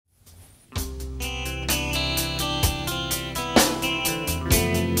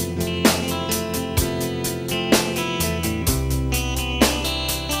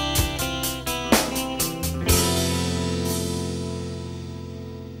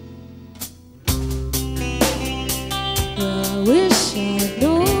I wish I'd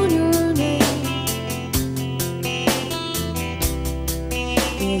known your name.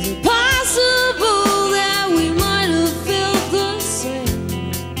 Is it possible that we might have felt the same?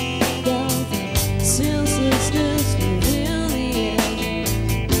 Now the senselessness within the air,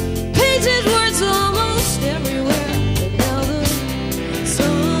 painted words almost everywhere, but now the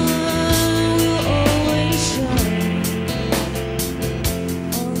sun will always shine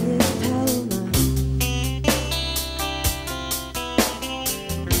on this Palomine.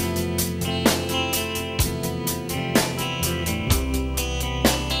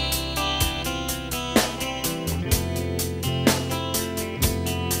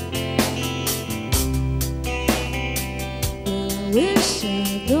 I wish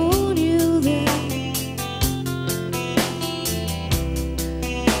I'd known you then.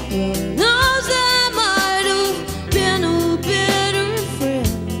 Well, knows I might have been a better friend,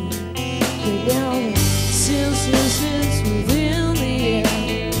 but now the senselessness within the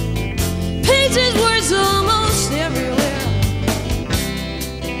air, painted words almost everywhere.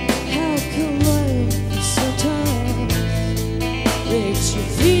 How come life sometimes makes you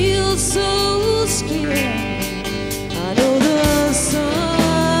feel so scared? I know the sun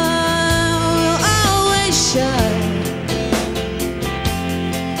will always shine.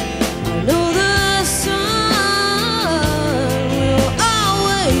 I know the sun will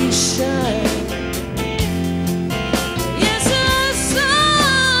always shine. Yes, the sun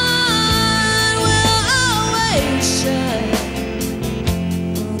will always shine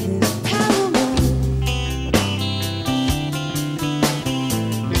on this Palomine.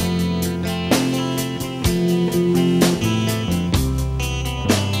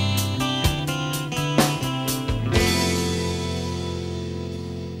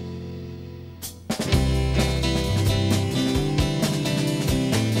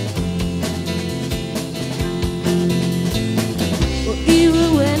 Well,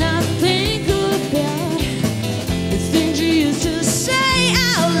 even when I think about the things you used to say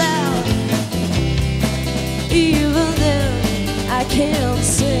out loud, even then I can't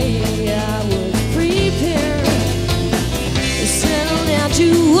say I was prepared to settle down to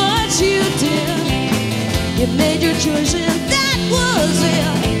what you did. You made your choice and that was it.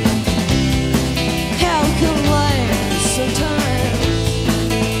 How come life sometimes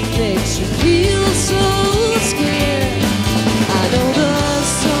makes you feel